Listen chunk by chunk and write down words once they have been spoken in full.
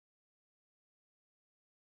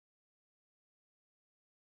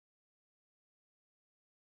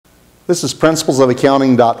This is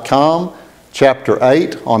principlesofaccounting.com, Chapter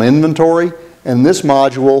 8 on inventory. In this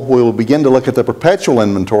module, we will begin to look at the perpetual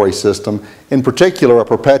inventory system, in particular a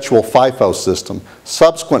perpetual FIFO system.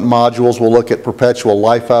 Subsequent modules will look at perpetual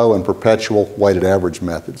LIFO and perpetual weighted average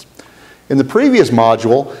methods. In the previous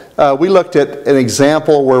module, we looked at an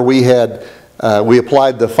example where we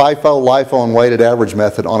applied the FIFO, LIFO, and weighted average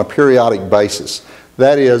method on a periodic basis.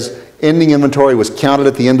 That is, ending inventory was counted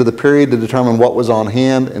at the end of the period to determine what was on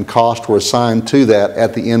hand, and costs were assigned to that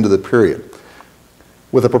at the end of the period.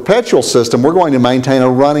 With a perpetual system, we're going to maintain a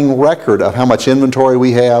running record of how much inventory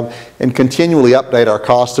we have and continually update our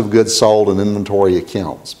cost of goods sold and inventory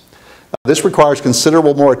accounts. This requires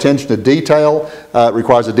considerable more attention to detail. It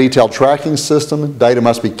requires a detailed tracking system. Data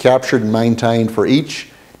must be captured and maintained for each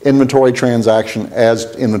inventory transaction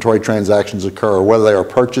as inventory transactions occur, whether they are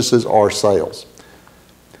purchases or sales.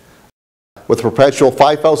 With the perpetual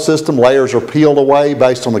FIFO system, layers are peeled away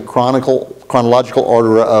based on the chronological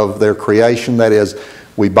order of their creation. That is,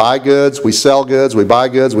 we buy goods, we sell goods, we buy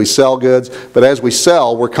goods, we sell goods, but as we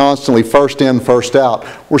sell, we're constantly first in, first out.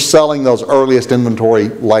 We're selling those earliest inventory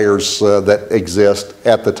layers that exist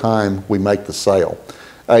at the time we make the sale.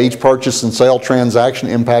 Each purchase and sale transaction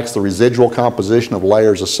impacts the residual composition of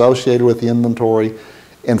layers associated with the inventory.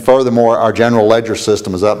 And furthermore, our general ledger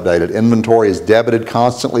system is updated. Inventory is debited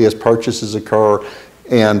constantly as purchases occur,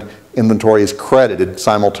 and inventory is credited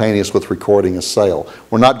simultaneous with recording a sale.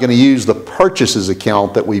 We're not going to use the purchases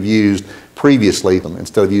account that we've used previously.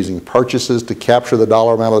 Instead of using purchases to capture the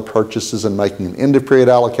dollar amount of the purchases and making an end of period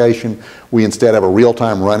allocation, we instead have a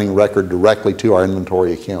real-time running record directly to our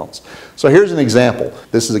inventory accounts. So here's an example.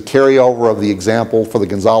 This is a carryover of the example for the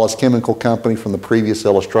Gonzalez Chemical Company from the previous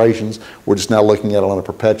illustrations. We're just now looking at it on a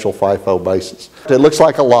perpetual FIFO basis. It looks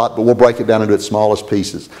like a lot, but we'll break it down into its smallest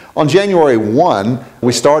pieces. On January 1,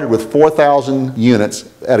 we started with 4,000 units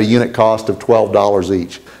at a unit cost of $12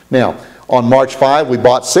 each. Now, on March 5, we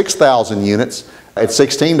bought 6,000 units at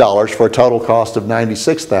 $16 for a total cost of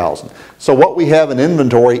 $96,000. So what we have in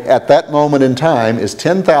inventory at that moment in time is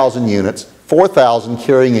 10,000 units, 4,000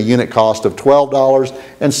 carrying a unit cost of $12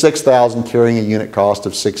 and 6,000 carrying a unit cost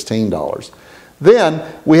of $16. Then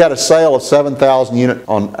we had a sale of 7,000 units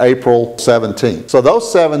on April 17th. So those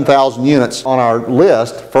 7,000 units on our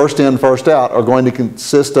list, first in, first out, are going to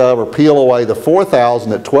consist of or peel away the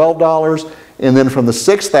 4,000 at $12, and then from the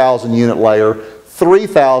 6,000 unit layer,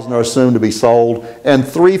 3,000 are assumed to be sold and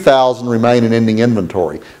 3,000 remain in ending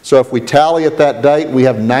inventory. So if we tally at that date, we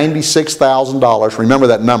have $96,000. Remember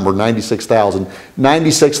that number, 96,000.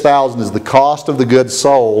 96,000 is the cost of the goods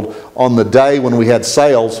sold on the day when we had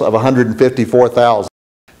sales of 154,000.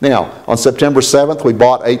 Now, on September 7th, we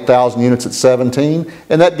bought 8,000 units at 17,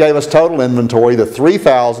 and that gave us total inventory to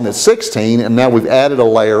 3,000 at 16, and now we've added a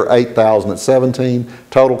layer, 8,000 at 17.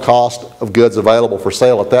 Total cost of goods available for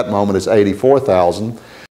sale at that moment is 84,000.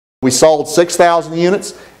 We sold 6,000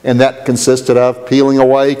 units, and that consisted of peeling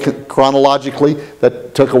away chronologically.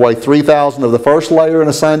 That took away 3,000 of the first layer and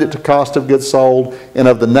assigned it to cost of goods sold, and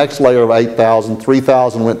of the next layer of 8,000,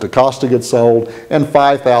 3,000 went to cost of goods sold, and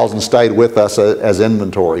 5,000 stayed with us as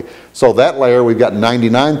inventory. So that layer, we've got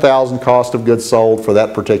 99,000 cost of goods sold for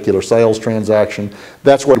that particular sales transaction.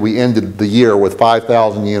 That's where we ended the year, with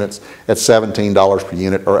 5,000 units at $17 per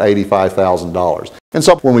unit, or $85,000. And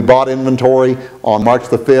so when we bought inventory on March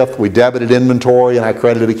the 5th, we debited inventory and I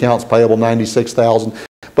credited accounts payable $96,000.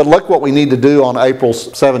 But look what we need to do on April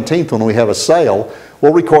 17th when we have a sale.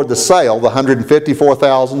 We'll record the sale, the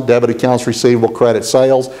 $154,000, debit accounts receivable, credit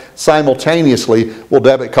sales. Simultaneously, we'll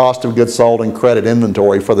debit cost of goods sold and credit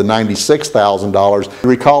inventory for the $96,000.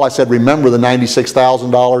 Recall I said, remember the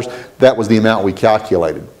 $96,000? That was the amount we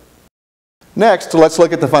calculated. Next, let's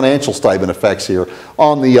look at the financial statement effects here.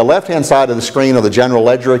 On the left-hand side of the screen are the general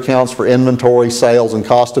ledger accounts for inventory, sales, and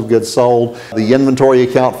cost of goods sold. The inventory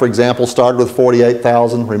account, for example, started with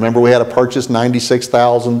 $48,000. Remember, we had to purchase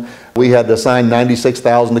 $96,000. We had to assign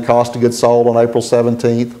 $96,000 to cost of goods sold on April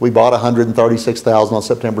 17th. We bought $136,000 on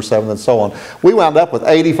September 7th, and so on. We wound up with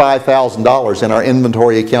 $85,000 in our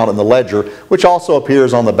inventory account in the ledger, which also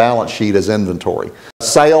appears on the balance sheet as inventory.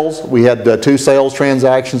 Sales, we had 2 sales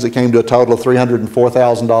transactions that came to a total of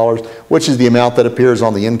 $304,000, which is the amount that appears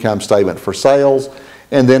on the income statement for sales.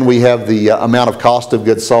 And then we have the amount of cost of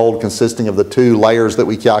goods sold consisting of the 2 layers that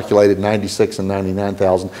we calculated, $96,000 and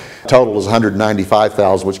 $99,000. Total is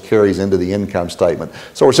 $195,000, which carries into the income statement.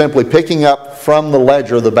 So we're simply picking up from the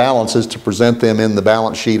ledger the balances to present them in the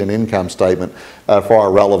balance sheet and income statement. for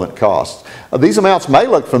our relevant costs. These amounts may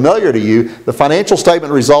look familiar to you. The financial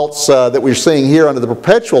statement results that we're seeing here under the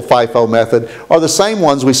perpetual FIFO method are the same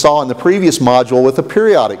ones we saw in the previous module with the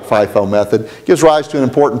periodic FIFO method. Gives rise to an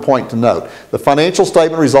important point to note. The financial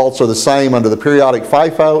statement results are the same under the periodic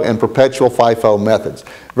FIFO and perpetual FIFO methods.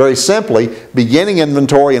 Very simply, beginning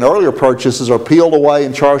inventory and earlier purchases are peeled away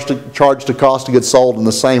and charged to cost of goods sold in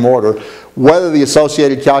the same order, whether the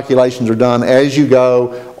associated calculations are done as you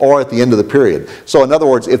go or at the end of the period. So in other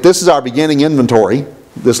words, if this is our beginning inventory,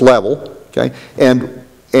 this level, okay,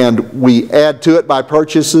 and we add to it by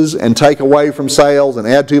purchases and take away from sales, and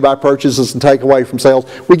add to by purchases and take away from sales,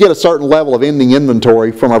 we get a certain level of ending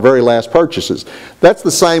inventory from our very last purchases. That's the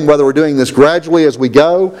same whether we're doing this gradually as we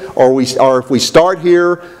go, or if we start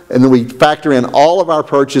here and then we factor in all of our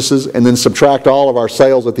purchases and then subtract all of our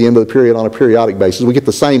sales at the end of the period on a periodic basis. We get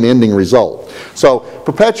the same ending result. So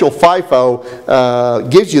perpetual FIFO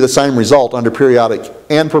gives you the same result under periodic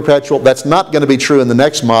and perpetual. That's not going to be true in the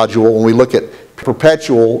next module when we look at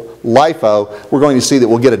perpetual LIFO. We're going to see that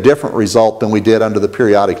we'll get a different result than we did under the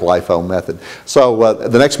periodic LIFO method. So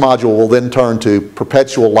the next module will then turn to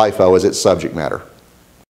perpetual LIFO as its subject matter.